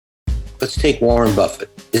Let's take Warren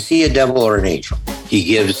Buffett. Is he a devil or an angel? He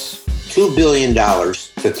gives $2 billion to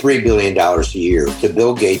 $3 billion a year to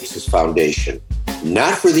Bill Gates' foundation,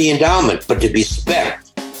 not for the endowment, but to be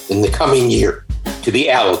spent in the coming year, to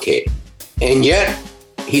be allocated. And yet,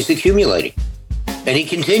 he's accumulating. And he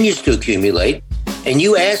continues to accumulate. And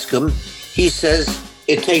you ask him, he says,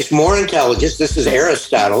 it takes more intelligence. This is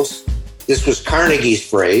Aristotle's. This was Carnegie's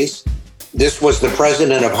phrase. This was the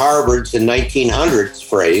president of Harvard's in 1900's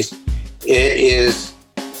phrase. It is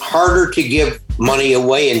harder to give money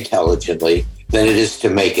away intelligently than it is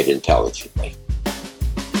to make it intelligently.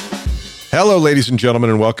 Hello, ladies and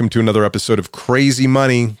gentlemen, and welcome to another episode of Crazy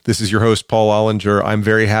Money. This is your host, Paul Ollinger. I'm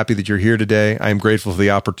very happy that you're here today. I am grateful for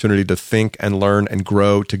the opportunity to think and learn and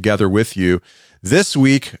grow together with you. This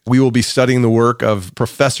week, we will be studying the work of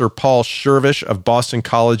Professor Paul Schervish of Boston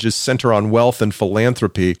College's Center on Wealth and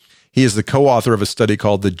Philanthropy. He is the co-author of a study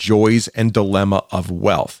called The Joys and Dilemma of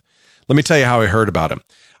Wealth. Let me tell you how I heard about him.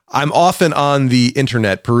 I'm often on the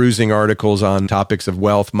internet perusing articles on topics of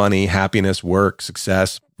wealth, money, happiness, work,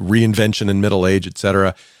 success, reinvention in middle age,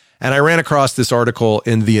 etc. And I ran across this article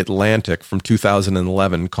in The Atlantic from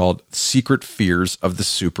 2011 called Secret Fears of the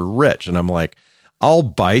Super Rich. And I'm like, I'll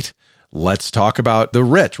bite. Let's talk about the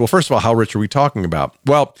rich. Well, first of all, how rich are we talking about?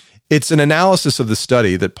 Well, it's an analysis of the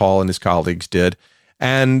study that Paul and his colleagues did.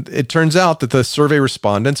 And it turns out that the survey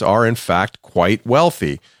respondents are, in fact, quite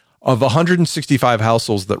wealthy. Of 165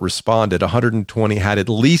 households that responded, 120 had at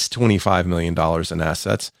least $25 million in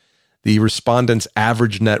assets. The respondents'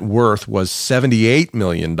 average net worth was $78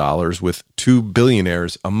 million, with 2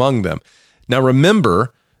 billionaires among them. Now,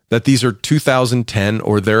 remember that these are 2010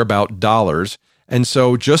 or thereabout dollars. And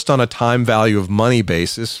so just on a time value of money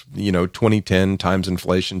basis, 2010 times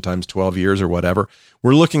inflation times 12 years or whatever,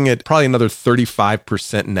 we're looking at probably another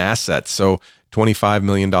 35% in assets. So $25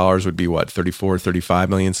 million would be what, 34, 35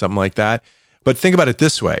 million, something like that. But think about it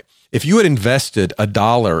this way. If you had invested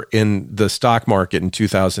 $1 in the stock market in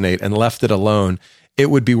 2008 and left it alone, it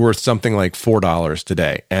would be worth something like $4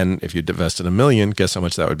 today. And if you invested $1 million, guess how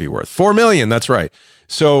much that would be worth? $4 million, that's right.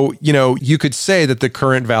 So, you could say that the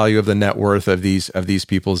current value of the net worth of these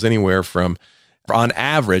people is anywhere from, on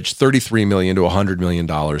average, $33 million to $100 million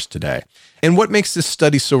today. And what makes this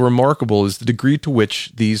study so remarkable is the degree to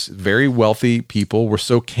which these very wealthy people were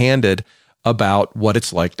so candid about what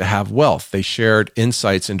it's like to have wealth. They shared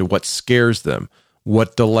insights into what scares them,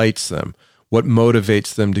 what delights them, what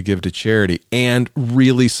motivates them to give to charity, and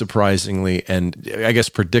really surprisingly, and I guess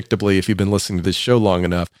predictably, if you've been listening to this show long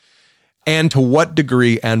enough, and to what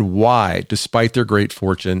degree and why, despite their great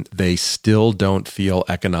fortune, they still don't feel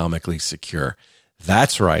economically secure.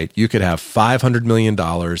 That's right. You could have $500 million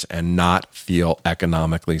and not feel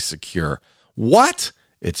economically secure. What?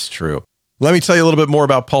 It's true. Let me tell you a little bit more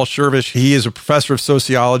about Paul Schervish. He is a professor of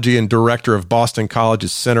sociology and director of Boston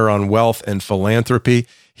College's Center on Wealth and Philanthropy.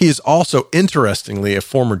 He is also, interestingly, a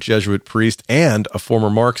former Jesuit priest and a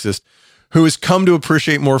former Marxist who has come to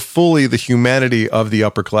appreciate more fully the humanity of the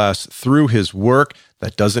upper class through his work.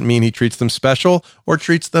 That doesn't mean he treats them special or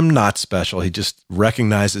treats them not special. He just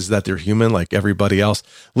recognizes that they're human like everybody else.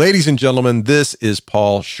 Ladies and gentlemen, this is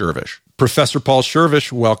Paul Schervish. Professor Paul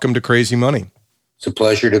Schervish, welcome to Crazy Money. It's a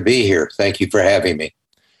pleasure to be here. Thank you for having me.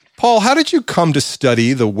 Paul, how did you come to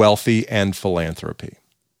study the wealthy and philanthropy?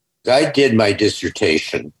 I did my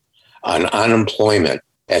dissertation on unemployment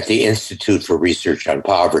at the Institute for Research on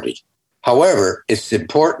Poverty. However, it's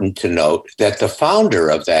important to note that the founder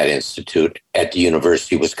of that institute at the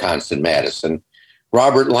University of Wisconsin-Madison,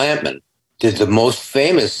 Robert Lampman, did the most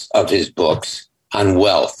famous of his books on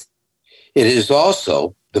wealth. It is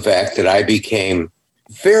also the fact that I became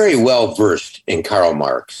very well versed in Karl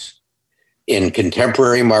Marx, in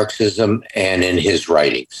contemporary Marxism and in his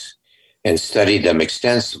writings, and studied them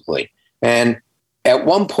extensively. And at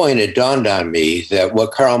one point, it dawned on me that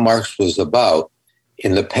what Karl Marx was about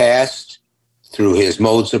in the past, through his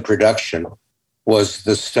modes of production, was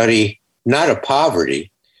the study not of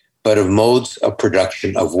poverty, but of modes of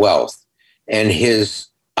production of wealth. And his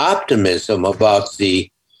optimism about the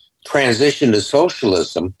transition to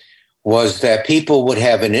socialism was that people would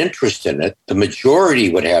have an interest in it, the majority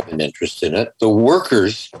would have an interest in it, the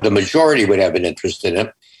workers, the majority would have an interest in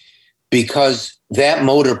it, because that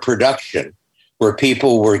mode of production, where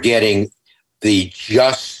people were getting the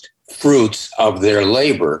just fruits of their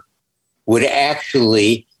labor, would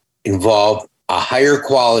actually involve a higher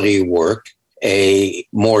quality work, a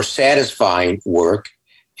more satisfying work,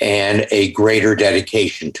 and a greater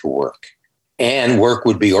dedication to work. And work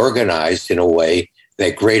would be organized in a way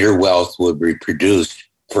that greater wealth would be produced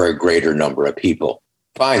for a greater number of people.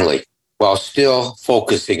 Finally, while still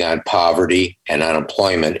focusing on poverty and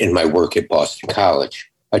unemployment in my work at Boston College.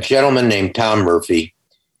 A gentleman named Tom Murphy,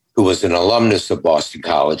 who was an alumnus of Boston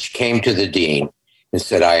College, came to the dean and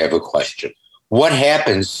said, I have a question. What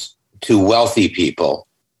happens to wealthy people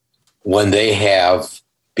when they have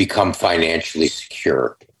become financially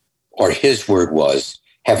secure? Or his word was,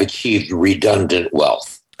 have achieved redundant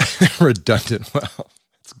wealth. Redundant wealth.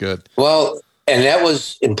 That's good. Well, and that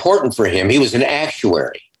was important for him. He was an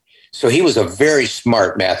actuary. So he was a very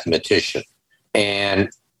smart mathematician and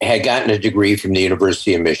had gotten a degree from the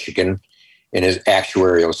University of Michigan in his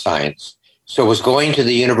actuarial science. So was going to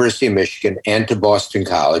the University of Michigan and to Boston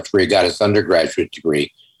College, where he got his undergraduate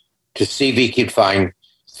degree, to see if he could find,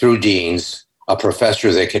 through deans, a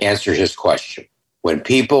professor that could answer his question. When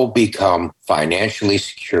people become financially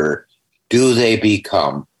secure, do they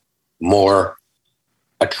become more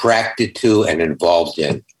attracted to and involved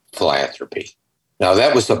in philanthropy? Now,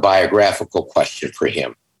 that was a biographical question for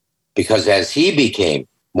him, because as he became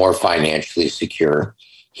more financially secure,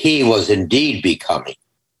 he was indeed becoming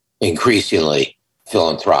increasingly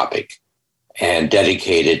philanthropic and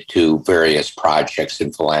dedicated to various projects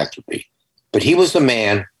in philanthropy. But he was a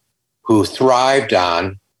man who thrived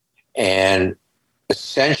on and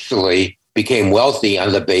essentially became wealthy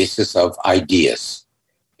on the basis of ideas.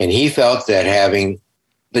 And he felt that having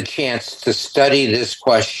the chance to study this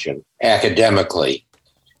question academically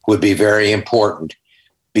would be very important,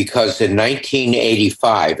 because in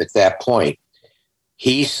 1985, at that point,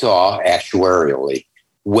 he saw actuarially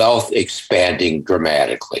wealth expanding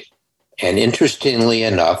dramatically. And interestingly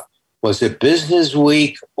enough, was it Business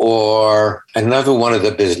Week or another one of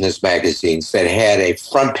the business magazines that had a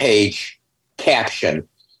front page caption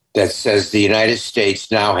that says the United States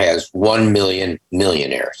now has 1 million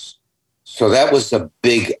millionaires. So that was a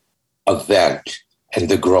big event and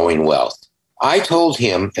the growing wealth. I told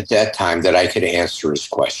him at that time that I could answer his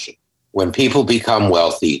question. When people become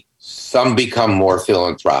wealthy, some become more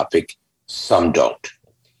philanthropic, some don't.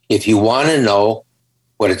 If you want to know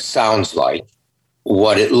what it sounds like,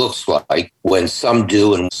 what it looks like when some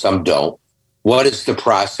do and some don't, what is the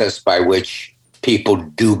process by which people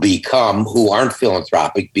do become, who aren't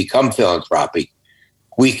philanthropic, become philanthropic,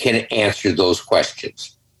 we can answer those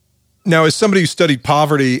questions. Now, as somebody who studied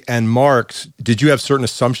poverty and Marx, did you have certain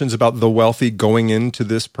assumptions about the wealthy going into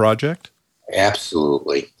this project?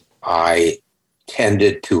 Absolutely. I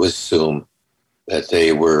tended to assume that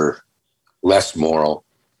they were less moral,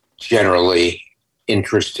 generally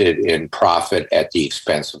interested in profit at the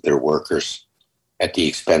expense of their workers, at the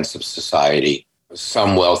expense of society.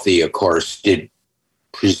 Some wealthy, of course, did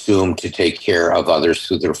presume to take care of others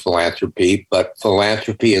through their philanthropy, but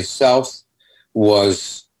philanthropy itself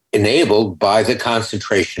was enabled by the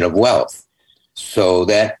concentration of wealth. So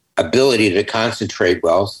that ability to concentrate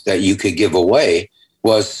wealth that you could give away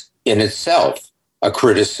was in itself a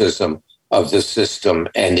criticism of the system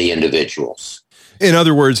and the individuals. In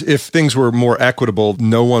other words, if things were more equitable,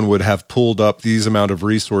 no one would have pulled up these amount of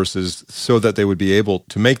resources so that they would be able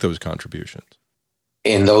to make those contributions.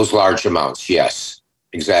 In those large amounts, yes,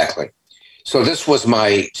 exactly. So this was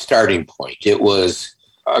my starting point. It was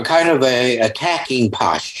a kind of a attacking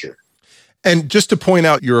posture. And just to point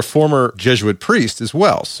out, you're a former Jesuit priest as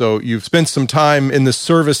well. So you've spent some time in the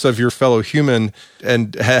service of your fellow human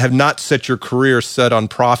and have not set your career set on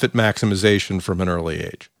profit maximization from an early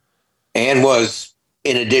age. And was,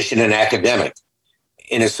 in addition, an academic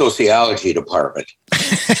in a sociology department.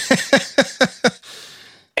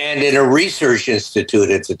 And in a research institute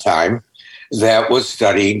at the time that was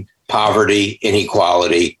studying poverty,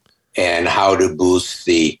 inequality, and how to boost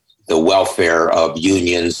the welfare of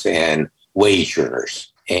unions and wage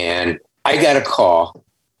earners. And I got a call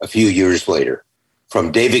a few years later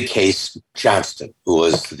from David Case Johnston, who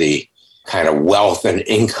was the kind of wealth and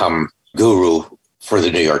income guru for the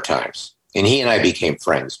New York Times. And he and I became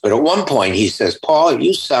friends. But at one point he says, Paul,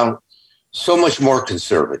 you sound so much more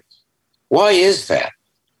conservative. Why is that?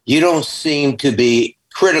 You don't seem to be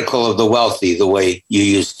critical of the wealthy the way you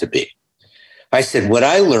used to be. I said, what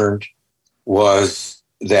I learned was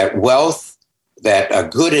that wealth, that a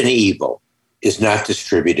good and evil, is not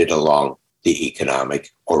distributed along the economic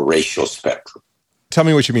or racial spectrum. Tell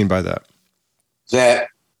me what you mean by that. That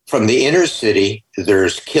from the inner city,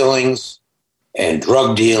 there's killings and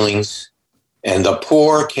drug dealings, and the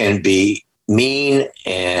poor can be mean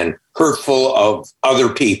and hurtful of other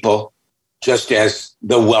people, just as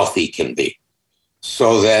the wealthy can be.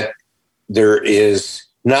 So that there is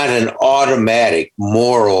not an automatic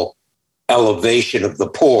moral elevation of the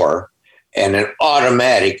poor and an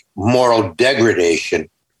automatic moral degradation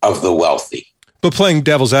of the wealthy. But playing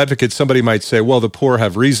devil's advocate, somebody might say, well, the poor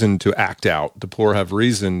have reason to act out. The poor have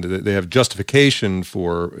reason, they have justification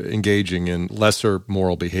for engaging in lesser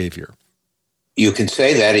moral behavior. You can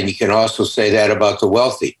say that, and you can also say that about the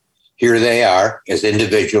wealthy. Here they are as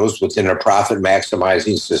individuals within a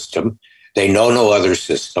profit-maximizing system. They know no other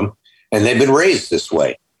system, and they've been raised this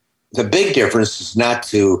way. The big difference is not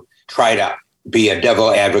to try to be a devil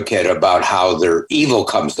advocate about how their evil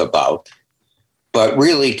comes about, but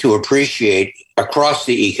really to appreciate across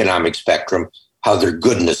the economic spectrum how their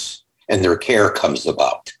goodness and their care comes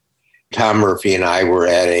about. Tom Murphy and I were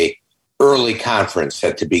at an early conference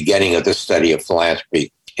at the beginning of the study of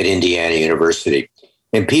philanthropy at Indiana University.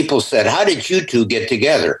 And people said, how did you two get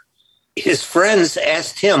together? His friends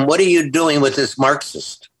asked him, what are you doing with this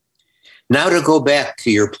Marxist? Now to go back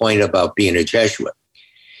to your point about being a Jesuit,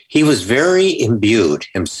 he was very imbued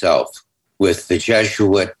himself with the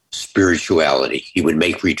Jesuit spirituality. He would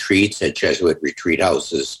make retreats at Jesuit retreat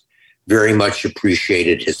houses, very much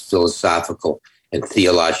appreciated his philosophical and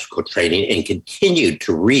theological training, and continued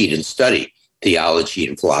to read and study theology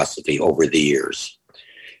and philosophy over the years,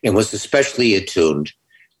 and was especially attuned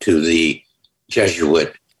to the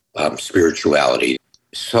Jesuit spirituality.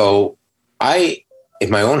 So I, in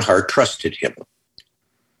my own heart, trusted him.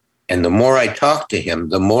 And the more I talked to him,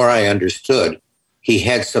 the more I understood he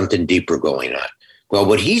had something deeper going on. Well,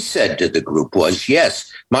 what he said to the group was,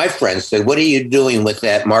 yes, my friend said, what are you doing with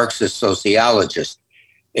that Marxist sociologist?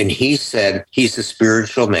 And he said, he's a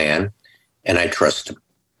spiritual man, and I trust him.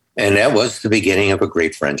 And that was the beginning of a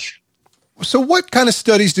great friendship. So what kind of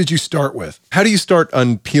studies did you start with? How do you start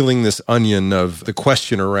unpeeling this onion of the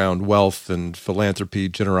question around wealth and philanthropy,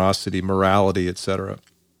 generosity, morality, et cetera?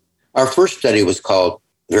 Our first study was called,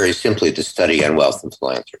 very simply, the Study on Wealth and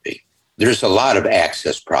Philanthropy. There's a lot of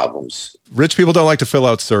access problems. Rich people don't like to fill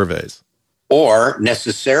out surveys. Or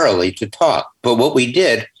necessarily to talk. But what we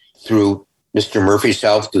did through Mr. Murphy's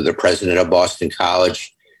help, through the president of Boston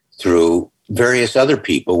College, through various other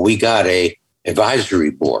people, we got an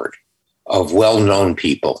advisory board of well-known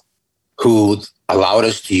people who allowed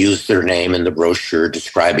us to use their name in the brochure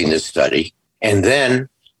describing this study, and then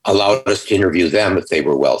allowed us to interview them if they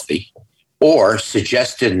were wealthy, or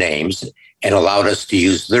suggested names and allowed us to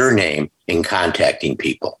use their name in contacting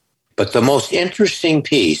people. But the most interesting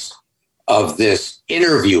piece of this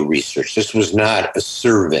interview research, this was not a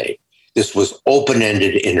survey, this was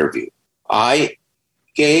open-ended interview. I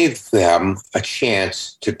gave them a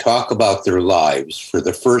chance to talk about their lives for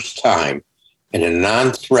the first time in a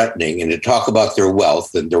non-threatening, and to talk about their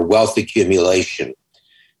wealth and their wealth accumulation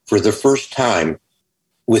for the first time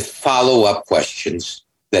with follow-up questions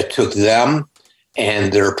that took them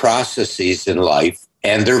and their processes in life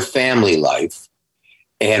and their family life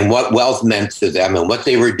and what wealth meant to them and what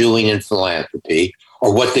they were doing in philanthropy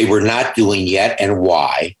or what they were not doing yet and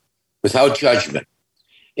why, without judgment.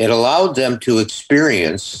 It allowed them to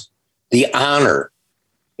experience the honor,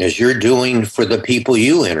 as you're doing for the people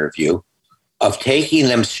you interview, of taking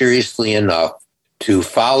them seriously enough to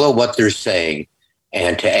follow what they're saying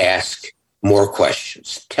and to ask more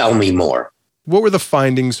questions. Tell me more. What were the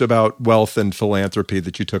findings about wealth and philanthropy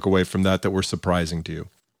that you took away from that were surprising to you?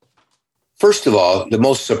 First of all, the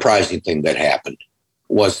most surprising thing that happened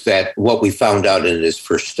was that what we found out in this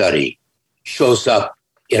first study shows up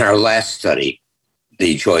in our last study,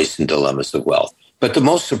 The Joys and Dilemmas of Wealth. But the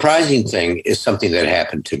most surprising thing is something that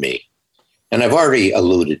happened to me, and I've already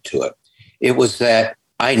alluded to it. It was that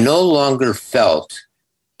I no longer felt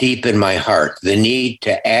deep in my heart the need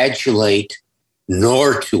to adulate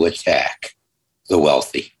nor to attack the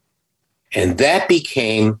wealthy. And that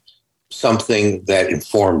became something that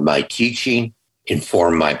informed my teaching,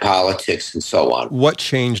 informed my politics, and so on. What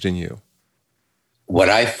changed in you? What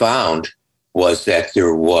I found was that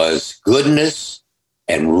there was goodness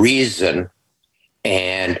and reason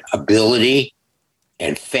and ability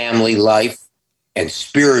and family life and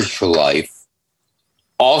spiritual life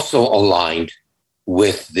also aligned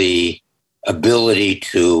with the ability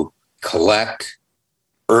to collect,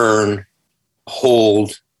 earn,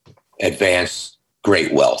 hold, advance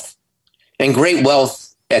great wealth. And great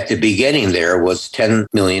wealth at the beginning there was $10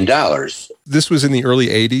 million. This was in the early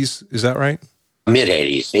 80s, is that right?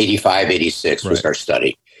 Mid-80s, 85, 86 was our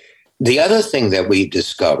study. The other thing that we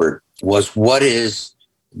discovered was what is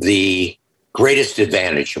the greatest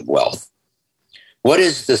advantage of wealth? What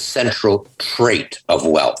is the central trait of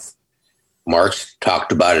wealth? Marx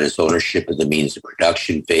talked about it as ownership of the means of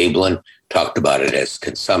production. Veblen talked about it as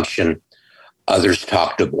consumption. Others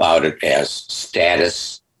talked about it as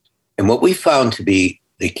status. And what we found to be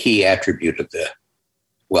the key attribute of the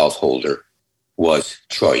wealth holder was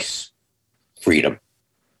choice, freedom.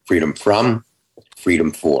 Freedom from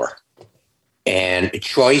freedom for. And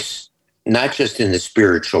choice, not just in the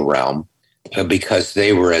spiritual realm, because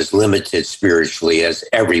they were as limited spiritually as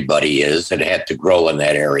everybody is and had to grow in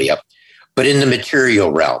that area, but in the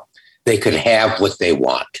material realm, they could have what they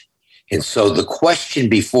want. And so the question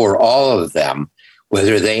before all of them,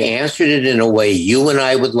 whether they answered it in a way you and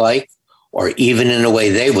I would like, or even in a way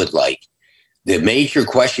they would like, the major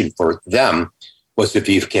question for them was, if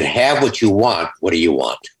you can have what you want, what do you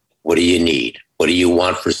want? What do you need? What do you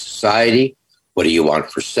want for society? What do you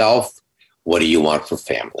want for self? What do you want for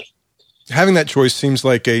family? Having that choice seems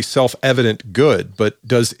like a self-evident good, but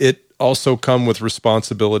does it also come with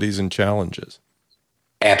responsibilities and challenges?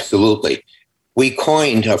 Absolutely. We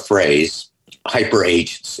coined a phrase,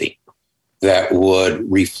 hyperagency, that would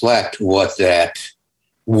reflect what that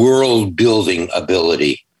world-building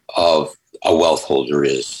ability of a wealth holder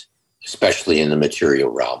is, especially in the material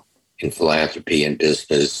realm, in philanthropy and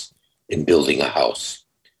business, in building a house.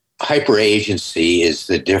 Hyperagency is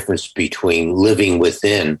the difference between living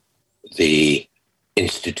within the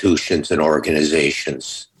institutions and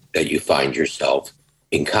organizations that you find yourself,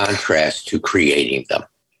 in contrast to creating them.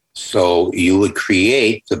 So you would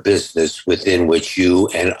create the business within which you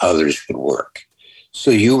and others would work.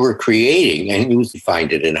 So you were creating, and you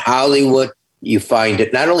find it in Hollywood, you find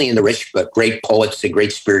it not only in the rich, but great poets and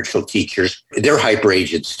great spiritual teachers. They're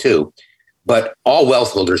hyperagents too. But all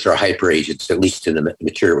wealth holders are hyperagents, at least in the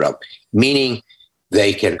material realm, meaning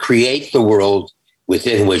they can create the world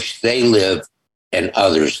within which they live and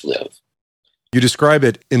others live. You describe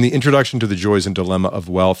it in the introduction to The Joys and Dilemma of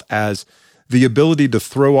Wealth as the ability to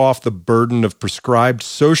throw off the burden of prescribed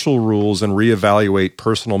social rules and reevaluate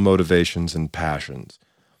personal motivations and passions,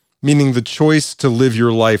 meaning the choice to live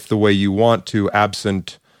your life the way you want to,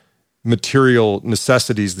 absent material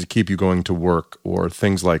necessities that keep you going to work or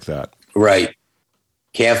things like that. Right.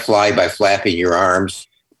 Can't fly by flapping your arms,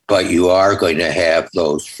 but you are going to have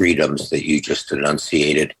those freedoms that you just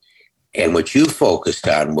enunciated. And what you focused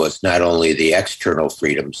on was not only the external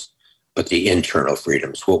freedoms, but the internal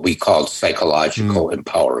freedoms, what we called psychological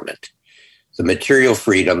empowerment. The material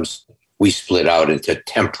freedoms we split out into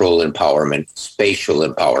temporal empowerment, spatial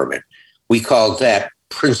empowerment. We called that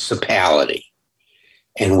principality.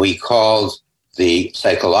 And we called the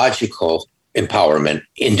psychological empowerment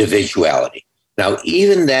individuality. Now,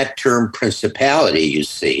 even that term principality, you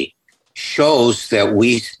see, shows that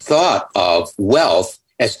we thought of wealth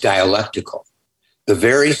as dialectical. The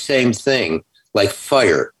very same thing, like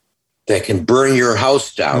fire that can burn your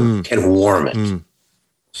house down, can warm it.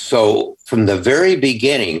 So from the very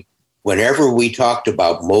beginning, whenever we talked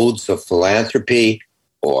about modes of philanthropy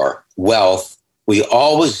or wealth, we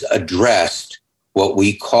always addressed what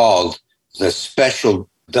we called the special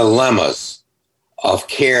dilemmas of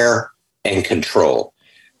care and control,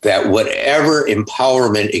 that whatever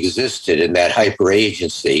empowerment existed in that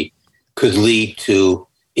hyperagency could lead to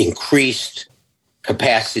increased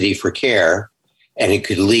capacity for care, and it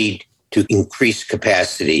could lead to increased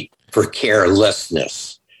capacity for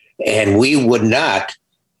carelessness. And we would not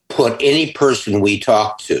put any person we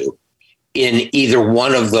talked to in either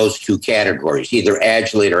one of those two categories, either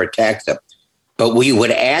adulate or attack them. But we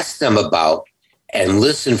would ask them about and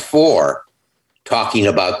listen for talking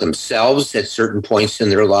about themselves at certain points in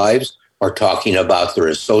their lives or talking about their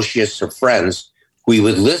associates or friends. We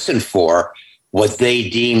would listen for what they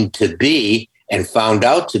deemed to be and found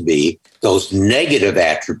out to be those negative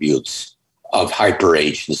attributes of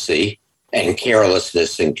hyperagency and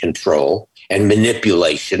carelessness and control and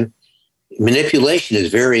manipulation. Manipulation is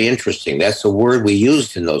very interesting. That's a word we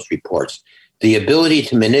used in those reports. The ability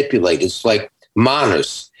to manipulate, it's like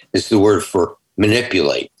manus is the word for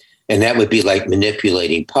manipulate. And that would be like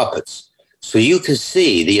manipulating puppets. So you can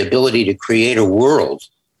see the ability to create a world,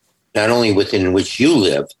 not only within which you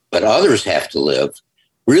live, but others have to live,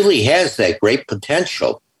 really has that great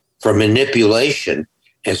potential for manipulation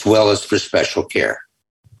as well as for special care.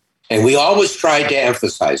 And we always tried to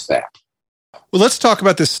emphasize that. Well, let's talk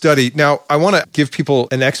about this study. Now, I want to give people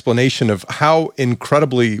an explanation of how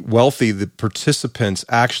incredibly wealthy the participants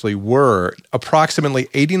actually were. Approximately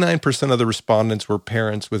 89% of the respondents were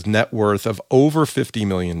parents with net worth of over $50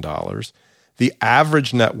 million. The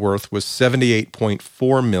average net worth was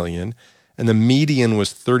 $78.4 million, and the median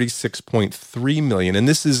was $36.3 million. And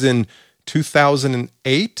this is in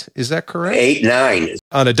 2008, is that correct? 8-9.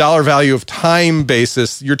 On a dollar value of time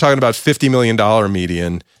basis, you're talking about $50 million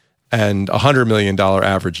median and $100 million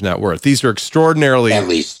average net worth. These are extraordinarily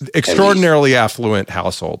affluent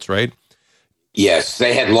households, right? Yes,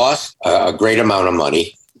 they had lost a great amount of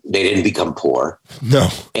money. They didn't become poor. No.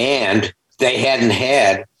 And they hadn't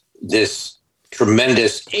had this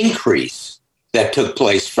tremendous increase that took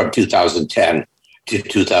place from 2010 to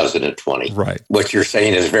 2020. Right. What you're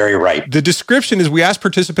saying is very right. The description is we ask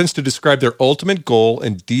participants to describe their ultimate goal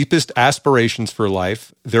and deepest aspirations for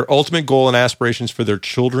life, their ultimate goal and aspirations for their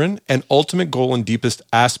children, and ultimate goal and deepest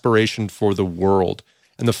aspiration for the world.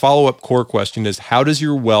 And the follow-up core question is, how does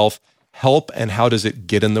your wealth help and how does it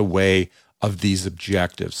get in the way of these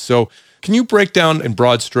objectives? So can you break down in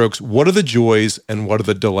broad strokes, what are the joys and what are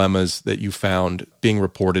the dilemmas that you found being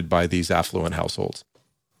reported by these affluent households?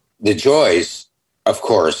 The joys, of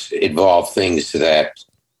course, involve things that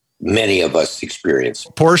many of us experience.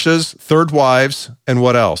 Porsches, third wives, and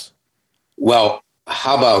what else? Well,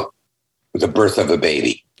 how about the birth of a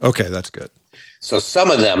baby? Okay, that's good. So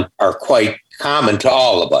some of them are quite common to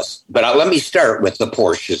all of us. But let me start with the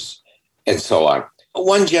Porsches and so on.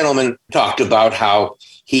 One gentleman talked about how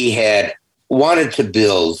he had wanted to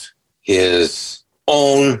build his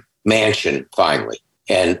own mansion finally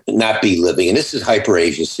and not be living. And this is hyper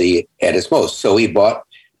agency at its most. So he bought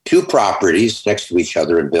 2 properties next to each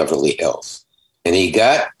other in Beverly Hills. And he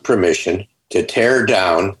got permission to tear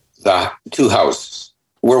down the 2 houses.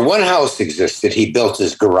 Where one house existed, he built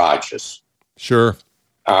his garages. Sure.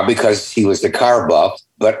 Because he was a car buff,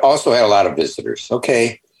 but also had a lot of visitors.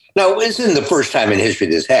 Okay. Now, this isn't the first time in history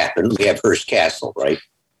this happened. We have Hearst Castle, right?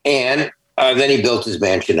 And then he built his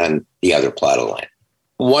mansion on the other plot of land.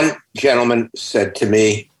 One gentleman said to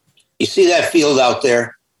me, you see that field out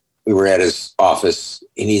there? We were at his office,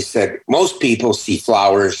 and he said, most people see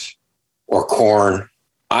flowers or corn.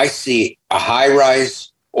 I see a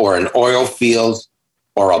high-rise or an oil field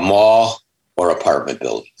or a mall or apartment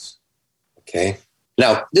buildings. Okay?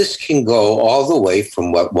 Now, this can go all the way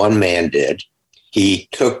from what one man did. He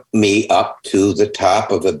took me up to the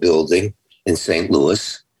top of a building in St.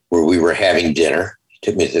 Louis where we were having dinner. He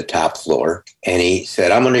took me to the top floor, and he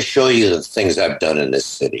said, I'm going to show you the things I've done in this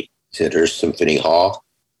city. He said, there's Symphony Hall.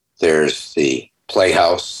 There's the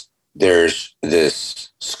Playhouse. There's this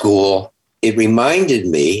school. It reminded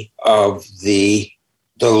me of the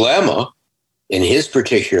dilemma in his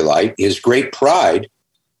particular life. His great pride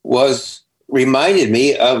reminded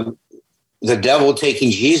me of the devil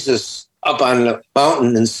taking Jesus up on the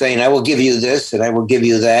mountain and saying, I will give you this and I will give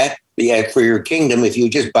you that for your kingdom if you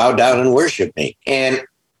just bow down and worship me. And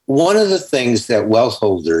one of the things that wealth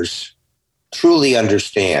holders truly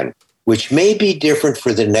understand, which may be different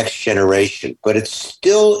for the next generation, but it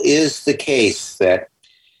still is the case that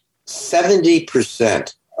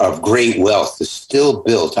 70% of great wealth is still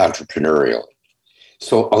built entrepreneurially.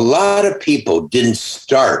 So a lot of people didn't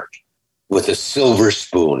start with a silver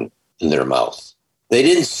spoon in their mouth. They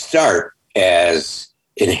didn't start as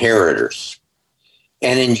inheritors.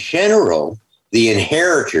 And in general, the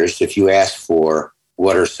inheritors, if you ask for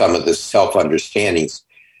what are some of the self-understandings,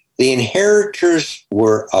 the inheritors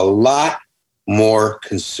were a lot more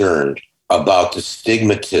concerned about the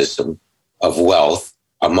stigmatism of wealth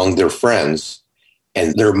among their friends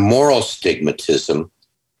and their moral stigmatism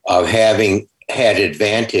of having had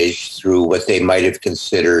advantage through what they might have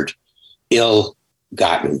considered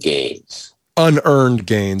ill-gotten gains. Unearned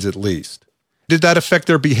gains, at least. Did that affect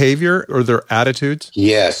their behavior or their attitudes?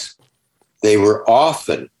 Yes. They were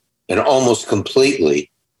often and almost completely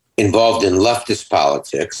involved in leftist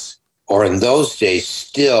politics, or in those days,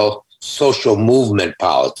 still social movement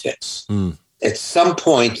politics. At some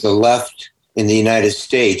point, the left in the United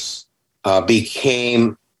States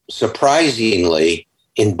became surprisingly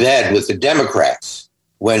in bed with the Democrats,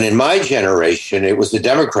 when in my generation, it was the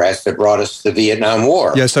Democrats that brought us the Vietnam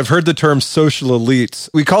War. Yes, I've heard the term social elites.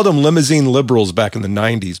 We called them limousine liberals back in the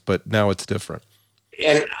 90s, but now it's different.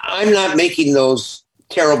 And I'm not making those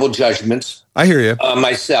terrible judgments. I hear you.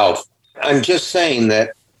 Myself. I'm just saying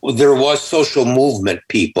that there was social movement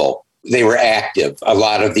people. They were active, a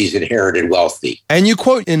lot of these inherited wealthy. And you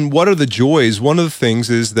quote in What Are the Joys, one of the things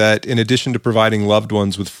is that in addition to providing loved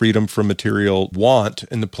ones with freedom from material want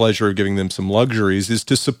and the pleasure of giving them some luxuries, is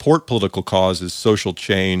to support political causes, social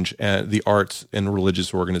change, and the arts and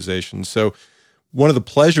religious organizations. So one of the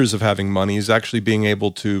pleasures of having money is actually being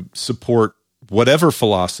able to support whatever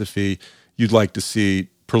philosophy you'd like to see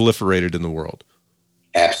proliferated in the world.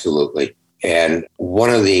 Absolutely. And one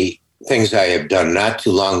of the things I have done not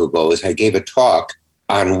too long ago is I gave a talk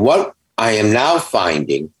on what I am now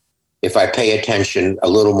finding, if I pay attention a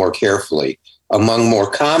little more carefully, among more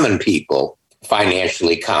common people,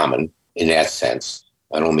 financially common in that sense.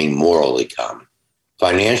 I don't mean morally common.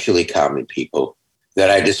 Financially common people that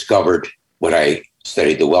I discovered when I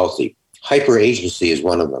studied the wealthy. Hyperagency is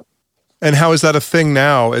one of them. And how is that a thing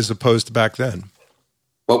now as opposed to back then?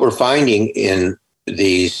 What we're finding in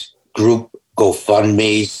these group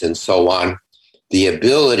GoFundMes and so on, the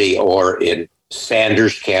ability, or in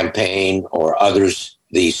Sanders campaign or others,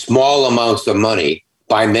 the small amounts of money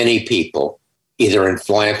by many people, either in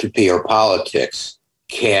philanthropy or politics,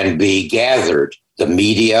 can be gathered. The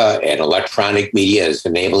media and electronic media is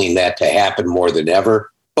enabling that to happen more than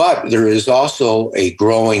ever. But there is also a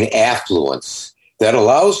growing affluence that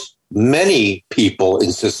allows many people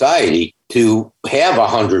in society to have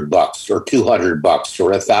 $100 or $200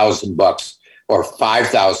 or $1,000 or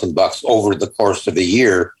 $5,000 over the course of a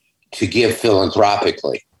year to give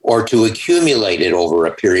philanthropically, or to accumulate it over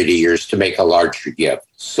a period of years to make a larger gift.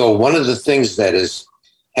 So one of the things that is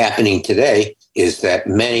happening today is that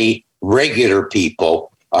many regular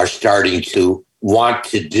people are starting to want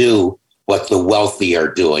to do what the wealthy are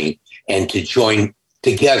doing and to join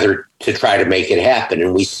together to try to make it happen.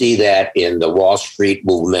 And we see that in the Wall Street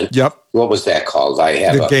movement. Yep. What was that called?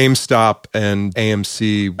 GameStop and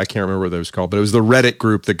AMC. I can't remember what that was called, but it was the Reddit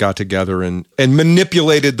group that got together and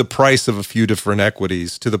manipulated the price of a few different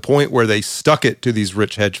equities to the point where they stuck it to these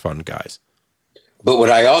rich hedge fund guys. But what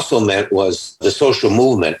I also meant was the social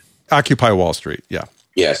movement. Occupy Wall Street. Yeah.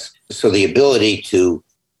 Yes. So the ability to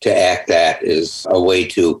act that is a way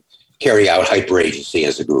to carry out hyperagency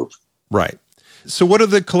as a group. Right. So what are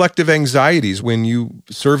the collective anxieties when you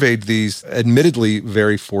surveyed these admittedly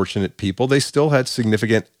very fortunate people? They still had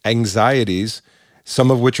significant anxieties, some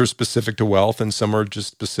of which are specific to wealth and some are just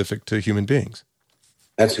specific to human beings.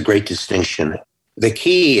 That's a great distinction. The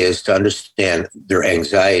key is to understand their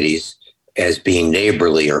anxieties as being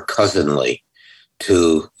neighborly or cousinly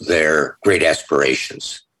to their great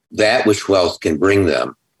aspirations. That which wealth can bring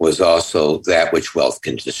them was also that which wealth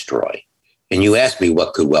can destroy. And you asked me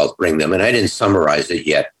what could wealth bring them, and I didn't summarize it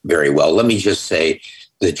yet very well. Let me just say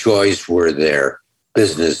the joys were their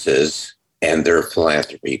businesses and their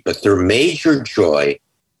philanthropy, but their major joy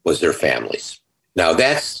was their families. Now,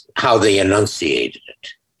 that's how they enunciated it.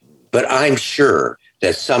 But I'm sure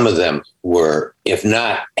that some of them were, if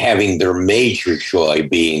not having their major joy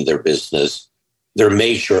being their business, their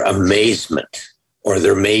major amazement or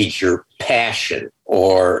their major passion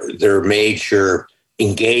or their major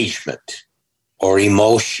engagement or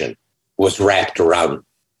emotion was wrapped around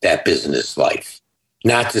that business life.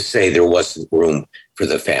 Not to say there wasn't room for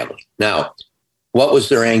the family. Now, what was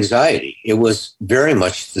their anxiety? It was very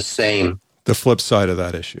much the same. The flip side of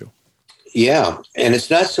that issue. Yeah. And it's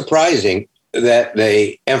not surprising that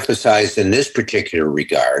they emphasized in this particular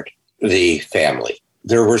regard the family.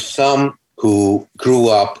 There were some who grew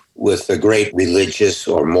up with a great religious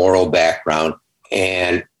or moral background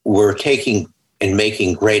and were taking and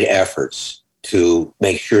making great efforts to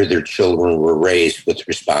make sure their children were raised with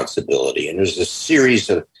responsibility. And there's a series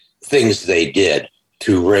of things they did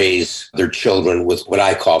to raise their children with what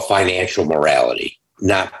I call financial morality,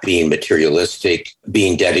 not being materialistic,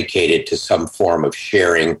 being dedicated to some form of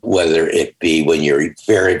sharing, whether it be when you're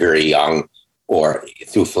very, very young or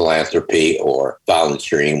through philanthropy or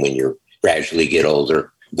volunteering when you gradually get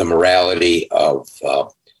older. The morality of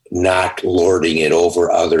not lording it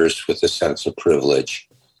over others with a sense of privilege,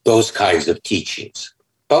 those kinds of teachings.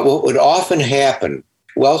 But what would often happen,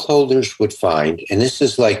 wealth holders would find, and this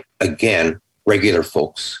is like, again, regular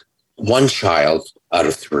folks, one child out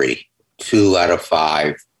of 3, 2 out of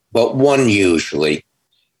 5, but one usually,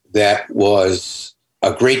 that was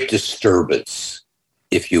a great disturbance,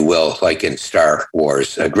 if you will, like in Star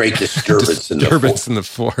Wars, a great disturbance, in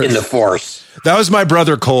the Force. That was my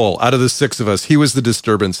brother Cole. Out of the 6 of us, he was the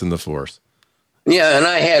disturbance in the Force. Yeah, and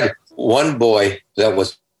I had one boy that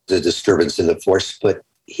was the disturbance in the Force, but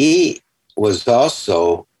he was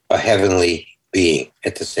also a heavenly being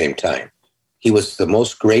at the same time. He was the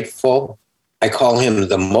most grateful. I call him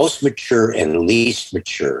the most mature and least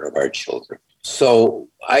mature of our children. So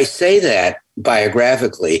I say that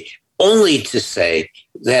biographically only to say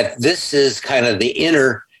that this is kind of the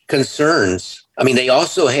inner concerns. I mean, they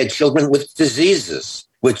also had children with diseases,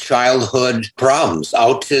 with childhood problems,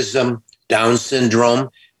 autism, Down syndrome,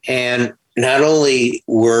 and not only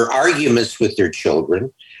were arguments with their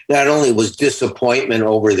children, not only was disappointment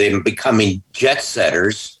over them becoming jet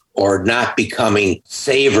setters or not becoming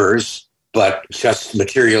savers, but just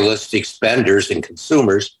materialistic spenders and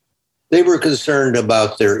consumers, they were concerned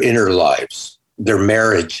about their inner lives, their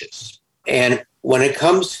marriages. And when it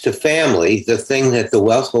comes to family, the thing that the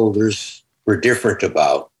wealth holders were different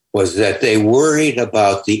about was that they worried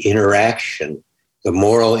about the interaction, the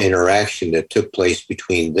moral interaction that took place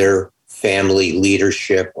between their family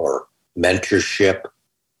leadership or mentorship,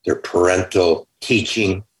 their parental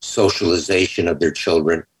teaching, socialization of their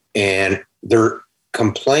children, and their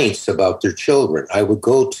complaints about their children. I would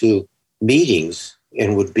go to meetings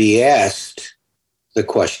and would be asked the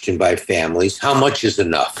question by families, how much is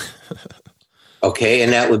enough? Okay.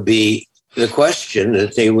 And that would be the question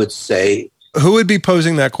that they would say. Who would be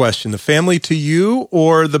posing that question? The family to you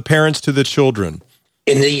or the parents to the children?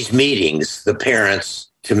 In these meetings, the parents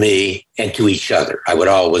to me and to each other. I would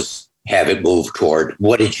always have it move toward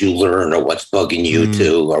what did you learn or what's bugging you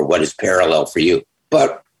too, or what is parallel for you.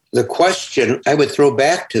 But the question I would throw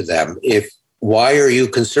back to them, why are you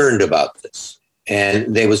concerned about this?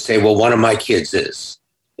 And they would say, well, one of my kids is.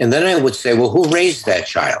 And then I would say, well, who raised that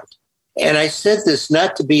child? And I said this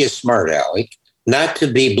not to be a smart aleck, not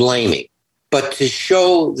to be blaming, but to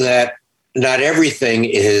show that not everything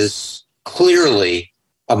is clearly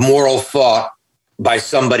a moral thought by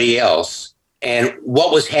somebody else, and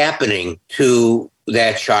what was happening to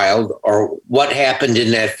that child or what happened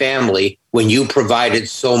in that family when you provided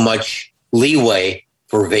so much leeway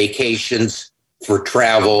for vacations, for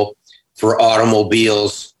travel, for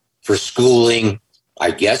automobiles, for schooling,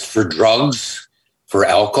 I guess for drugs, for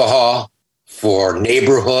alcohol, for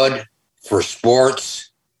neighborhood, for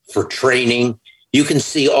sports, for training. You can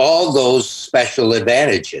see all those special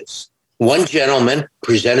advantages. One gentleman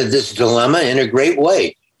presented this dilemma in a great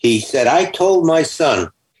way. He said, I told my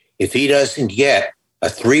son, if he doesn't get a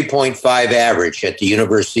 3.5 average at the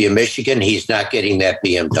University of Michigan, he's not getting that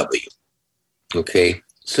BMW. Okay.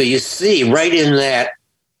 So you see right in that,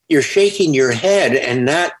 you're shaking your head and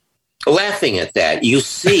not laughing at that. You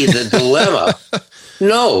see the dilemma.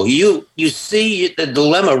 No, you see the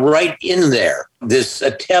dilemma right in there. This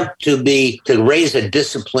attempt to raise a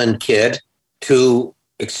disciplined kid, to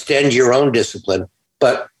extend your own discipline.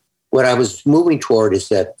 But what I was moving toward is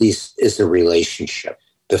that this is a relationship.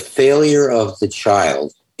 The failure of the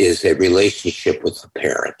child is a relationship with the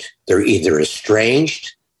parent. They're either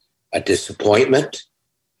estranged, a disappointment,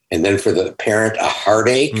 and then for the parent, a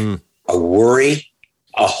heartache, a worry,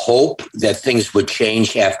 a hope that things would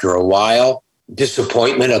change after a while,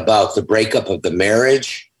 disappointment about the breakup of the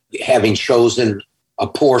marriage, having chosen a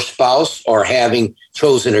poor spouse or having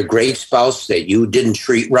chosen a great spouse that you didn't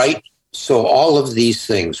treat right. So all of these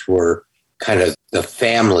things were kind of the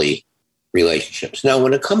family relationships. Now,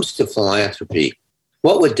 when it comes to philanthropy,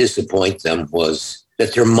 what would disappoint them was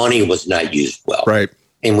that their money was not used well. Right.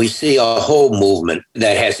 And we see a whole movement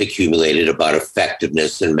that has accumulated about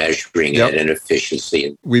effectiveness and measuring it and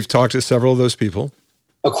efficiency. We've talked to several of those people.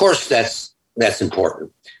 Of course, that's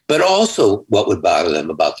important. But also what would bother them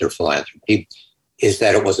about their philanthropy is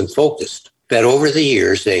that it wasn't focused. That over the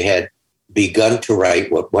years, they had begun to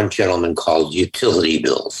write what one gentleman called utility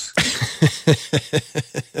bills.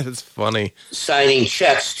 That's funny. Signing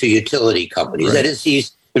checks to utility companies. Right. That is,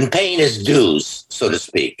 he's been paying his dues, so to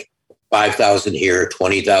speak. 5,000 here,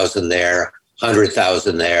 20,000 there,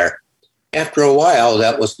 100,000 there. After a while,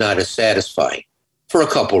 that was not as satisfying for a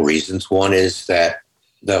couple reasons. One is that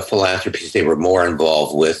the philanthropies they were more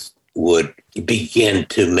involved with would begin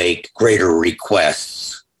to make greater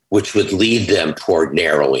requests, which would lead them toward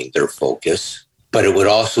narrowing their focus. But it would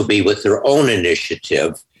also be with their own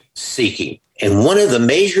initiative seeking. And one of the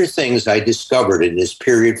major things I discovered in this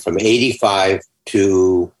period from 85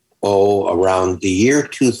 to around the year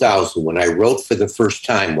 2000, when I wrote for the first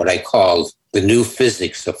time what I called the new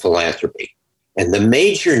physics of philanthropy. And the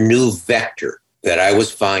major new vector that I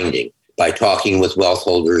was finding by talking with wealth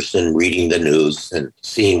holders and reading the news and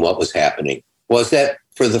seeing what was happening was that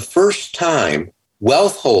for the first time,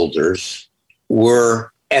 wealth holders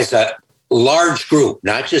were, as a large group,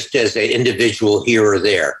 not just as an individual here or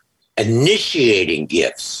there, initiating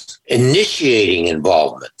gifts, initiating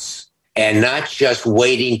involvements, and not just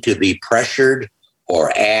waiting to be pressured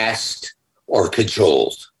or asked or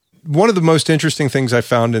cajoled. One of the most interesting things I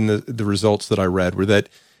found in the results that I read were that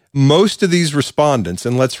most of these respondents,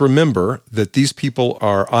 and let's remember that these people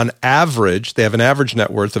are on average, they have an average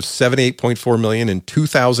net worth of $78.4 million in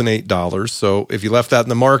 2008 dollars. So if you left that in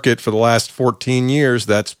the market for the last 14 years,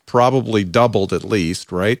 that's probably doubled at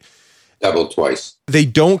least, right? Doubled twice. They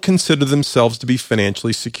don't consider themselves to be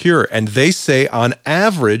financially secure. And they say on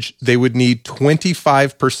average, they would need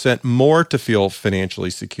 25% more to feel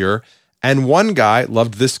financially secure. And one guy,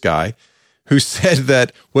 loved this guy, who said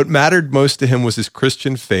that what mattered most to him was his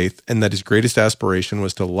Christian faith and that his greatest aspiration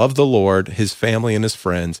was to love the Lord, his family, and his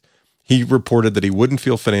friends. He reported that he wouldn't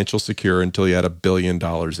feel financially secure until he had $1 billion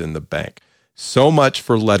in the bank. So much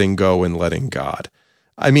for letting go and letting God.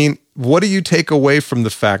 I mean, what do you take away from the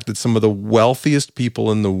fact that some of the wealthiest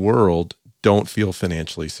people in the world don't feel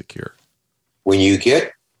financially secure? When you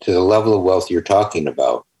get to the level of wealth you're talking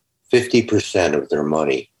about, 50% of their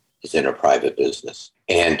money is in a private business,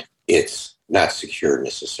 and it's not secure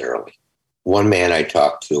necessarily. One man I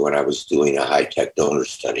talked to when I was doing a high-tech donor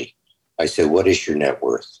study, I said, what is your net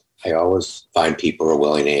worth? I always find people are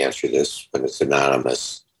willing to answer this when it's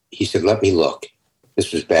anonymous. He said, let me look.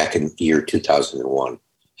 This was back in the year 2001.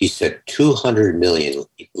 He said 200 million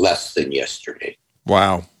less than yesterday.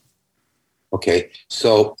 Wow. Okay.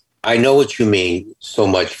 So I know what you mean so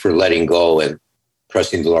much for letting go and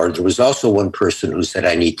trusting the Lord. There was also one person who said,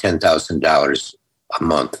 I need $10,000 a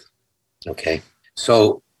month. Okay.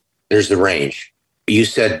 So there's the range. You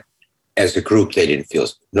said as a group, they didn't feel.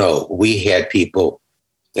 No, we had people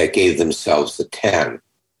that gave themselves a 10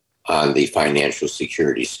 on the financial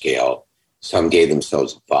security scale. Some gave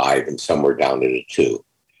themselves a 5 and some were down at a 2.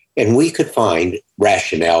 And we could find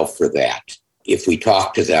rationale for that if we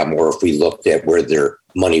talked to them or if we looked at where their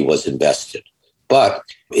money was invested. But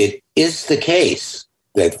it is the case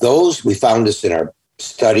that those, we found this in our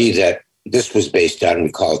study that this was based on,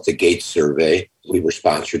 we call it the Gates Survey. We were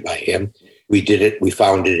sponsored by him. We did it, we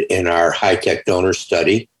found it in our high-tech donor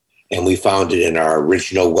study, and we found it in our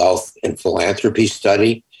original wealth and philanthropy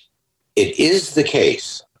study. It is the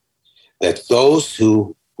case that those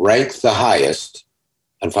who rank the highest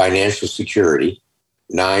on financial security,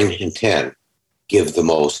 9 and 10, give the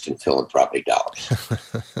most in philanthropic dollars.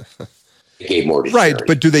 They gave more to charity. Right,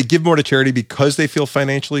 but do they give more to charity because they feel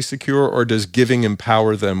financially secure, or does giving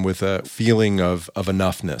empower them with a feeling of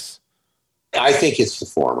enoughness? I think it's the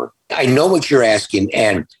former. I know what you're asking,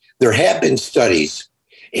 and there have been studies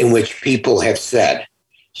in which people have said,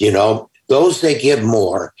 those that give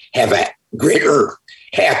more have a greater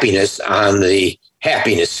happiness on the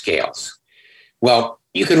happiness scales. Well,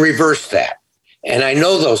 you can reverse that. And I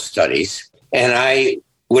know those studies, and I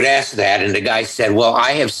would ask that, and the guy said, well,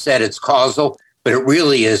 I have said it's causal, but it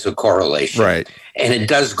really is a correlation. Right. And it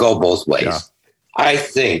does go both ways. Yeah. I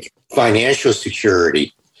think financial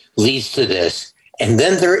security leads to this. And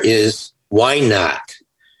then there is, why not,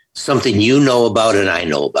 something you know about and I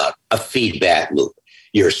know about, a feedback loop.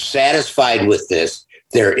 You're satisfied with this.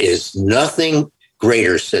 There is nothing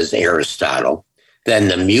greater, says Aristotle, than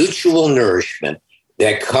the mutual nourishment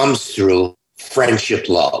that comes through friendship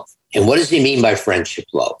love. And what does he mean by friendship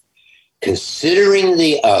love? Considering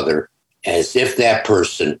the other as if that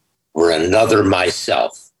person were another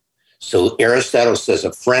myself. So Aristotle says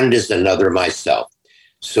a friend is another myself.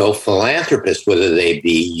 So philanthropists, whether they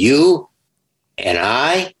be you and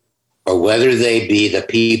I, or whether they be the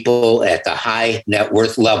people at the high net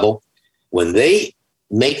worth level, when they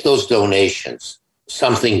make those donations,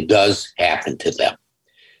 something does happen to them.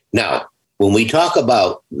 Now, when we talk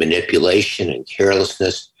about manipulation and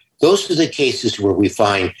carelessness, those are the cases where we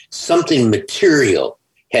find something material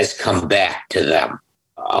has come back to them,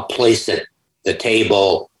 a place at the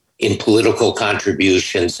table, in political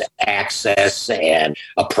contributions, access, and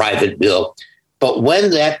a private bill. But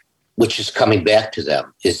when that which is coming back to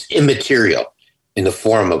them is immaterial in the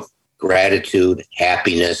form of gratitude,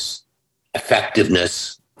 happiness,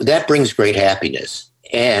 effectiveness, that brings great happiness.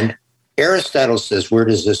 And Aristotle says, where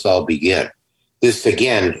does this all begin? This,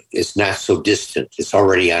 again, is not so distant. It's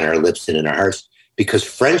already on our lips and in our hearts, because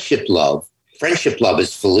friendship love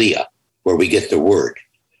is philia, where we get the word.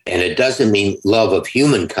 And it doesn't mean love of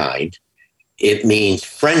humankind. It means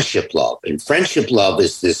friendship love. And friendship love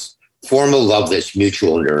is this form of love that's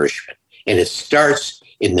mutual nourishment. And it starts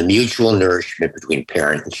in the mutual nourishment between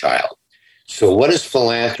parent and child. So what is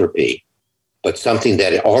philanthropy? But something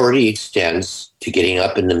that already extends to getting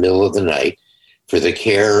up in the middle of the night for the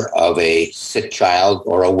care of a sick child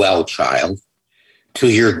or a well child, to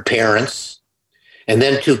your parents, and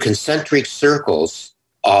then to concentric circles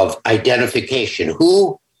of identification.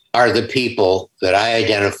 Who are the people that I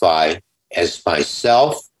identify as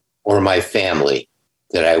myself or my family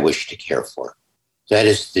that I wish to care for? That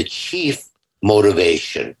is the chief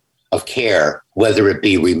motivation of care, whether it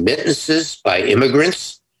be remittances by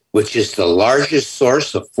immigrants, which is the largest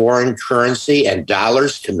source of foreign currency and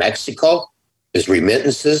dollars to Mexico, is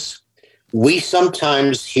remittances. We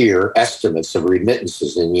sometimes hear estimates of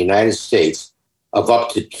remittances in the United States of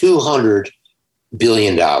up to $200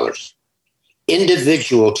 billion.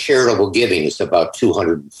 Individual charitable giving is about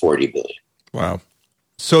 $240 billion. Wow.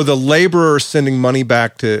 So the laborer sending money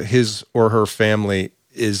back to his or her family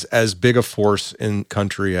is as big a force in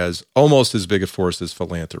country as, almost as big a force as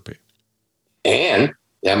philanthropy. And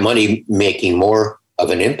that money making more of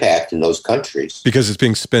an impact in those countries. Because it's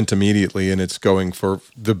being spent immediately and it's going for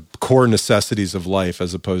the core necessities of life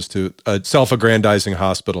as opposed to a self-aggrandizing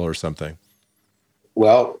hospital or something.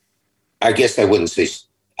 Well, I guess I wouldn't say,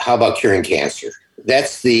 how about curing cancer?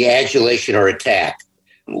 That's the adulation or attack.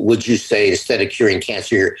 Would you say instead of curing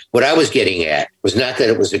cancer, what I was getting at was not that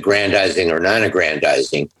it was aggrandizing or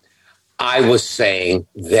non-aggrandizing. I was saying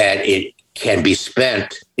that it can be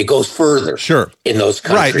spent, it goes further sure. in those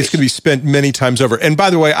countries. Right. It's going to be spent many times over. And by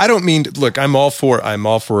the way, I don't mean, look, I'm all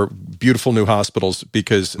for beautiful new hospitals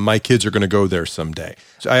because my kids are going to go there someday.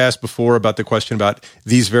 So I asked before about the question about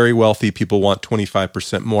these very wealthy people want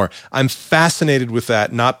 25% more. I'm fascinated with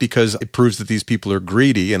that, not because it proves that these people are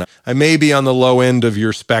greedy. And I may be on the low end of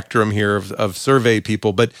your spectrum here of survey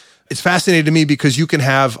people, but it's fascinating to me because you can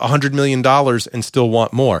have $100 million and still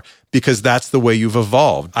want more because that's the way you've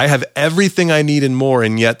evolved. I have everything I need and more,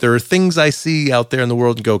 and yet there are things I see out there in the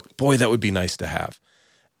world and go, boy, that would be nice to have.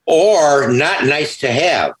 Or not nice to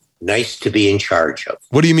have, nice to be in charge of.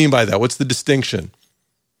 What do you mean by that? What's the distinction?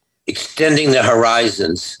 Extending the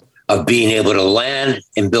horizons of being able to land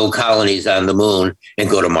and build colonies on the moon and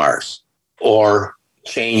go to Mars. Or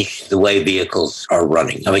change the way vehicles are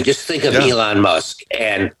running. I mean, just think of Elon Musk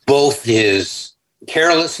and both his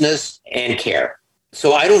carelessness and care.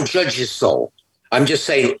 So I don't judge his soul. I'm just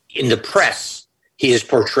saying in the press, he is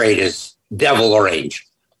portrayed as devil or angel.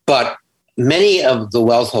 But many of the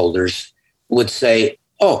wealth holders would say,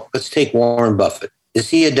 oh, let's take Warren Buffett. Is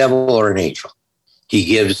he a devil or an angel? He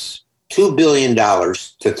gives $2 billion to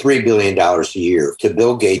 $3 billion a year to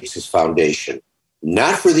Bill Gates' foundation.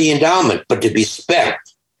 Not for the endowment, but to be spent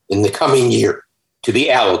in the coming year, to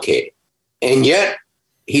be allocated. And yet,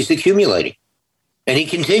 he's accumulating. And he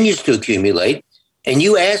continues to accumulate. And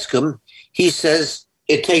you ask him, he says,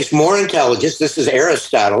 it takes more intelligence. This is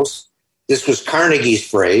Aristotle's. This was Carnegie's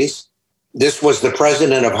phrase. This was the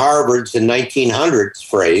president of Harvard's in 1900's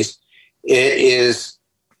phrase. It is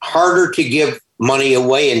harder to give money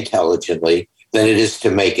away intelligently than it is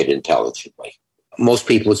to make it intelligently. Most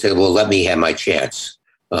people would say, well, let me have my chance.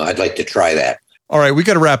 I'd like to try that. All right, we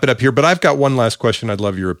got to wrap it up here, but I've got one last question I'd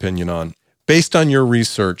love your opinion on. Based on your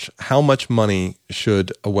research, how much money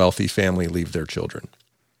should a wealthy family leave their children?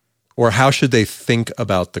 Or how should they think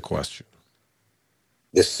about the question?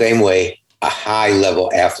 The same way a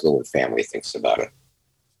high-level affluent family thinks about it.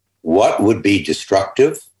 What would be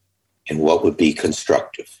destructive and what would be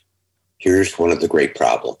constructive? Here's one of the great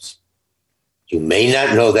problems. You may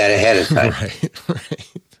not know that ahead of time. Right.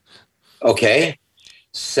 Okay.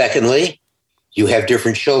 Secondly, you have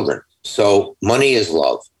different children. So money is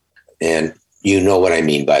love. And you know what I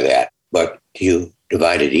mean by that. But do you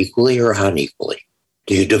divide it equally or unequally?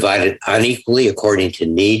 Do you divide it unequally according to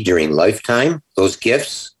need during lifetime, those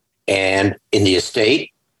gifts? And in the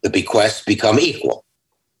estate, the bequests become equal,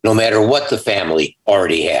 no matter what the family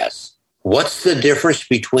already has. What's the difference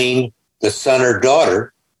between the son or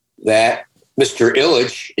daughter that Mr.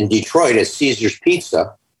 Illich in Detroit at Caesar's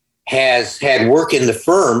Pizza has had work in the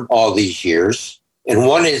firm all these years, and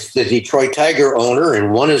one is the Detroit Tiger owner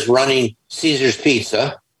and one is running Caesar's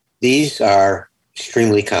Pizza? These are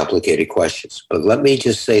extremely complicated questions. But let me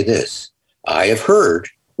just say this. I have heard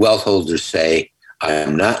wealth holders say, I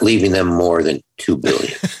am not leaving them more than $2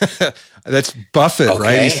 billion. That's Buffett, okay,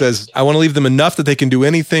 right? He says, I want to leave them enough that they can do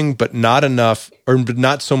anything, but not enough, or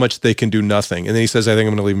not so much they can do nothing. And then he says, I think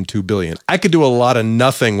I'm going to leave them $2 billion. I could do a lot of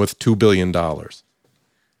nothing with $2 billion.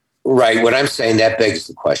 Right. What I'm saying, that begs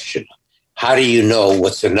the question. How do you know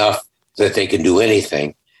what's enough that they can do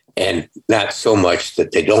anything and not so much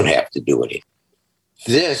that they don't have to do anything?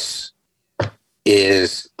 This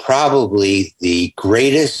is probably the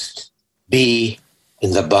greatest bee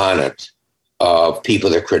in the bonnet of people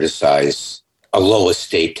that criticize a low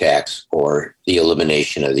estate tax or the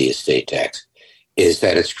elimination of the estate tax, is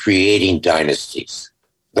that it's creating dynasties.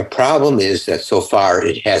 The problem is that so far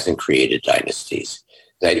it hasn't created dynasties,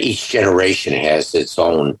 that each generation has its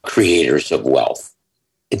own creators of wealth.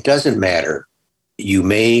 It doesn't matter. You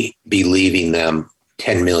may be leaving them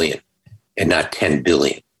 10 million and not 10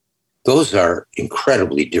 billion. Those are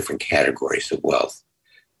incredibly different categories of wealth.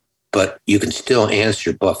 But you can still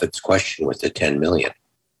answer Buffett's question with the 10 million,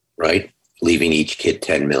 right? Leaving each kid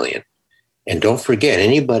 10 million. And don't forget,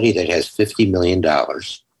 anybody that has $50 million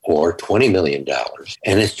or $20 million,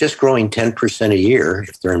 and it's just growing 10% a year,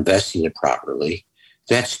 if they're investing it properly,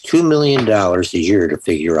 that's $2 million a year to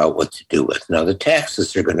figure out what to do with. Now, the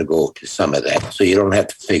taxes are going to go to some of that, so you don't have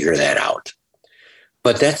to figure that out.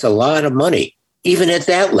 But that's a lot of money, even at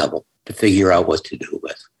that level, to figure out what to do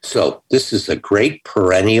with. So this is a great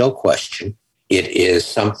perennial question. It is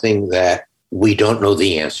something that we don't know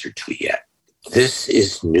the answer to yet. This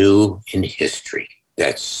is new in history,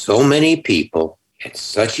 that so many people at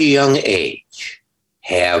such a young age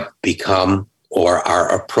have become or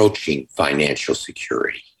are approaching financial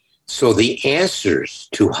security. So the answers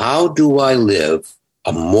to how do I live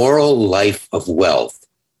a moral life of wealth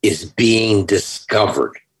is being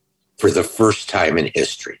discovered for the first time in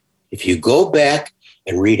history. If you go back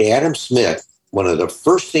and read Adam Smith one of the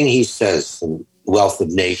first things he says in Wealth of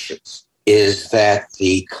Nations is that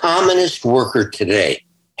the commonest worker today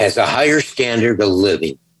has a higher standard of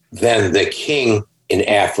living than the king in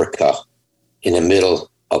Africa in the middle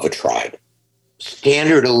of a tribe.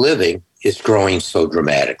 Standard of living is growing so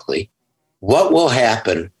dramatically. What will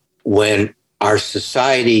happen when our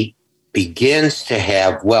society begins to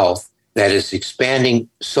have wealth that is expanding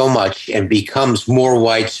so much and becomes more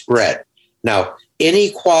widespread? Now,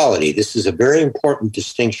 inequality, this is a very important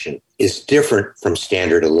distinction, is different from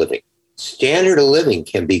standard of living. Standard of living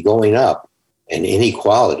can be going up and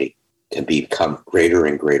inequality can become greater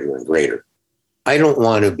and greater and greater. I don't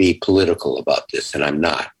want to be political about this, and I'm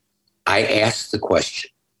not. I ask the question,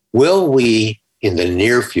 will we, in the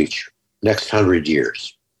near future, next 100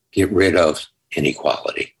 years, get rid of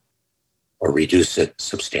inequality or reduce it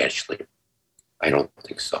substantially? I don't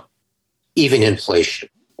think so. Even inflation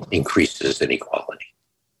increases inequality.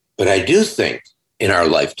 But I do think in our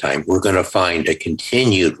lifetime, we're going to find a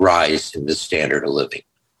continued rise in the standard of living.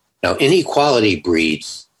 Now, inequality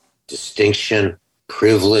breeds distinction,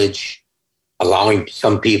 privilege, allowing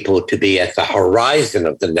some people to be at the horizon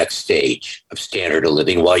of the next stage of standard of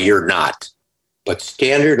living while you're not. But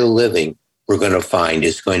standard of living, we're going to find,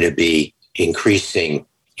 is going to be increasing,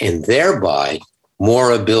 and thereby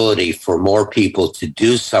more ability for more people to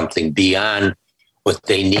do something beyond what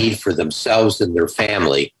they need for themselves and their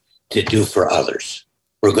family to do for others.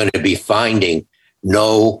 We're going to be finding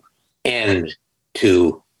no end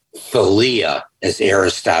to philia, as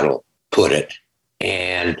Aristotle put it.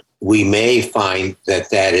 And we may find that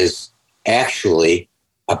that is actually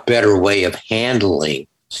a better way of handling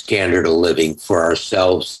standard of living for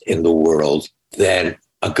ourselves in the world than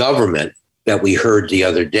a government that we heard the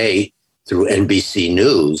other day through NBC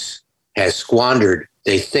News has squandered,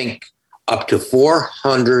 they think, up to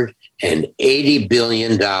 $480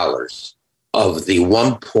 billion of the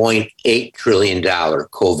 $1.8 trillion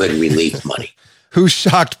COVID relief money. Who's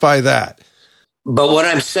shocked by that? But what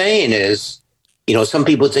I'm saying is, some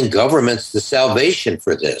people think government's the salvation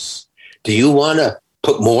for this. Do you want to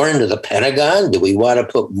put more into the Pentagon? Do we want to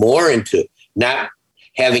put more into not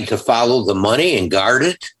having to follow the money and guard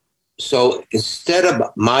it? So instead of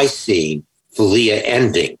my seeing philia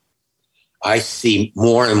ending, I see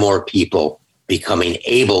more and more people becoming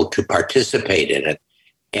able to participate in it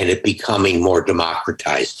and it becoming more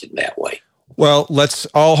democratized in that way. Well, let's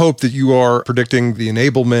all hope that you are predicting the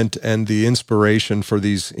enablement and the inspiration for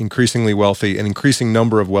these increasingly wealthy and increasing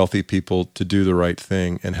number of wealthy people to do the right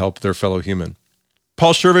thing and help their fellow human.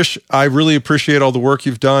 Paul Schervish, I really appreciate all the work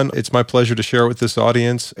you've done. It's my pleasure to share it with this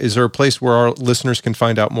audience. Is there a place where our listeners can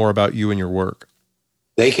find out more about you and your work?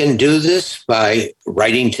 They can do this by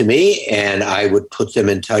writing to me, and I would put them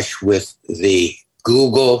in touch with the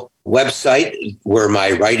Google website where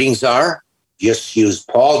my writings are. Just use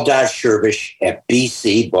paul.schervish at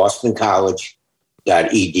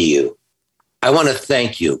bostoncollege.edu. I want to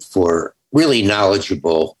thank you for really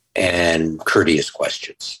knowledgeable and courteous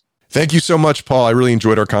questions. Thank you so much, Paul. I really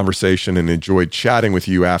enjoyed our conversation and enjoyed chatting with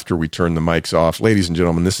you after we turned the mics off. Ladies and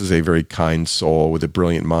gentlemen, this is a very kind soul with a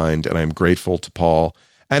brilliant mind, and I'm grateful to Paul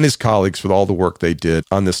and his colleagues for all the work they did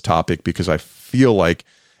on this topic because I feel like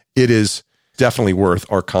it is definitely worth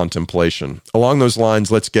our contemplation. Along those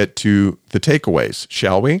lines, let's get to the takeaways,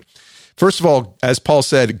 shall we? First of all, as Paul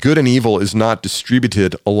said, good and evil is not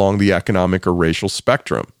distributed along the economic or racial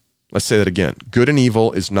spectrum. Let's say that again. Good and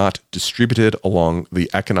evil is not distributed along the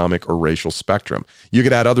economic or racial spectrum. You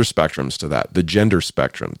could add other spectrums to that, the gender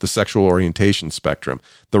spectrum, the sexual orientation spectrum,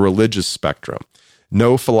 the religious spectrum.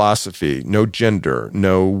 No philosophy, no gender,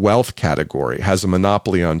 no wealth category has a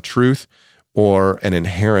monopoly on truth or an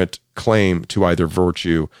inherent claim to either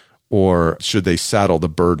virtue or should they saddle the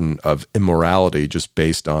burden of immorality just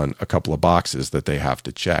based on a couple of boxes that they have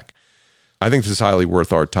to check. I think this is highly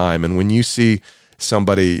worth our time. And when you see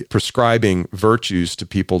somebody prescribing virtues to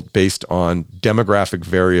people based on demographic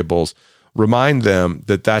variables, remind them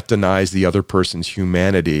that that denies the other person's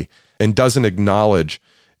humanity and doesn't acknowledge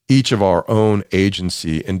each of our own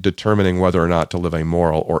agency in determining whether or not to live a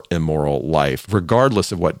moral or immoral life,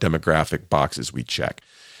 regardless of what demographic boxes we check.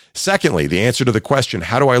 Secondly, the answer to the question,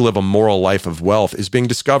 how do I live a moral life of wealth, is being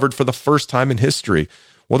discovered for the first time in history.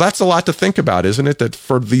 Well, that's a lot to think about, isn't it? That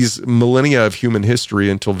for these millennia of human history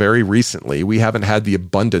until very recently, we haven't had the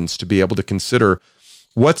abundance to be able to consider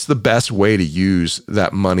what's the best way to use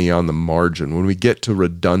that money on the margin. When we get to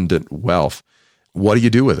redundant wealth, what do you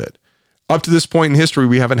do with it? Up to this point in history,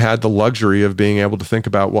 we haven't had the luxury of being able to think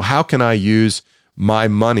about, well, how can I use my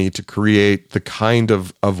money to create the kind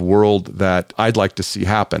of world that I'd like to see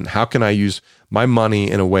happen? How can I use my money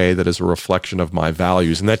in a way that is a reflection of my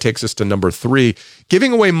values. And that takes us to number 3.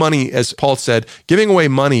 Giving away money, as Paul said, giving away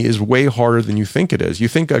money is way harder than you think it is. You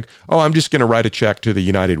think, like, oh, I'm just going to write a check to the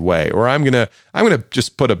United Way, or I'm going to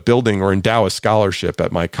just put a building or endow a scholarship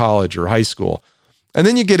at my college or high school. And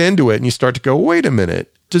then you get into it and you start to go, wait a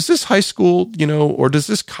minute, does this high school, or does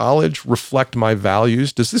this college reflect my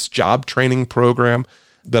values? Does this job training program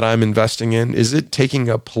that I'm investing in, is it taking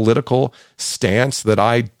a political stance that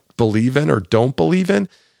I believe in or don't believe in?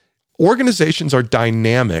 Organizations are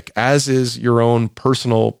dynamic, as is your own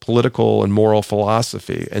personal political and moral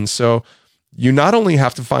philosophy. And so you not only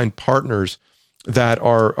have to find partners that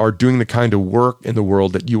are doing the kind of work in the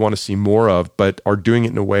world that you want to see more of, but are doing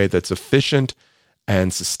it in a way that's efficient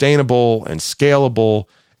and sustainable and scalable.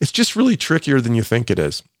 It's just really trickier than you think it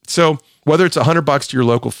is. So whether it's $100 to your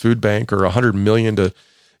local food bank or $100 million to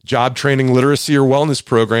job training, literacy, or wellness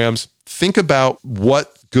programs, think about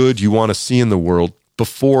what good you want to see in the world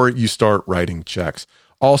before you start writing checks.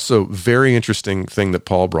 Also, very interesting thing that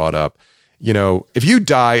Paul brought up. If you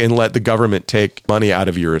die and let the government take money out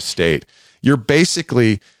of your estate, you're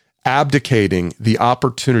basically abdicating the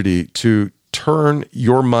opportunity to turn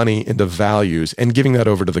your money into values and giving that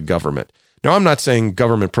over to the government. Now, I'm not saying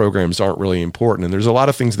government programs aren't really important, and there's a lot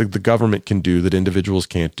of things that the government can do that individuals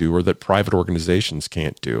can't do or that private organizations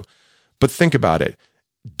can't do. But think about it.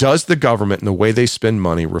 Does the government and the way they spend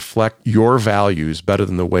money reflect your values better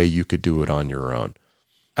than the way you could do it on your own?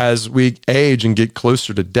 As we age and get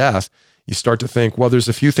closer to death, you start to think, well, there's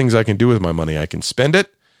a few things I can do with my money. I can spend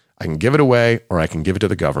it, I can give it away, or I can give it to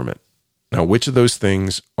the government. Now, which of those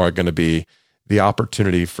things are going to be the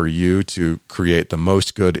opportunity for you to create the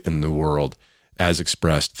most good in the world as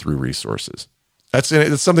expressed through resources? That's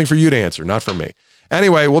something for you to answer, not for me.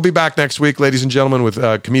 Anyway, we'll be back next week, ladies and gentlemen,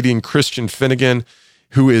 with comedian Christian Finnegan,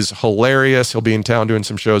 who is hilarious. He'll be in town doing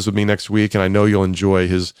some shows with me next week, and I know you'll enjoy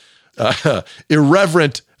his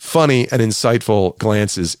irreverent, funny, and insightful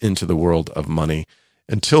glances into the world of money.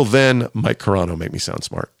 Until then, Mike Carano, make me sound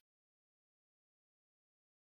smart.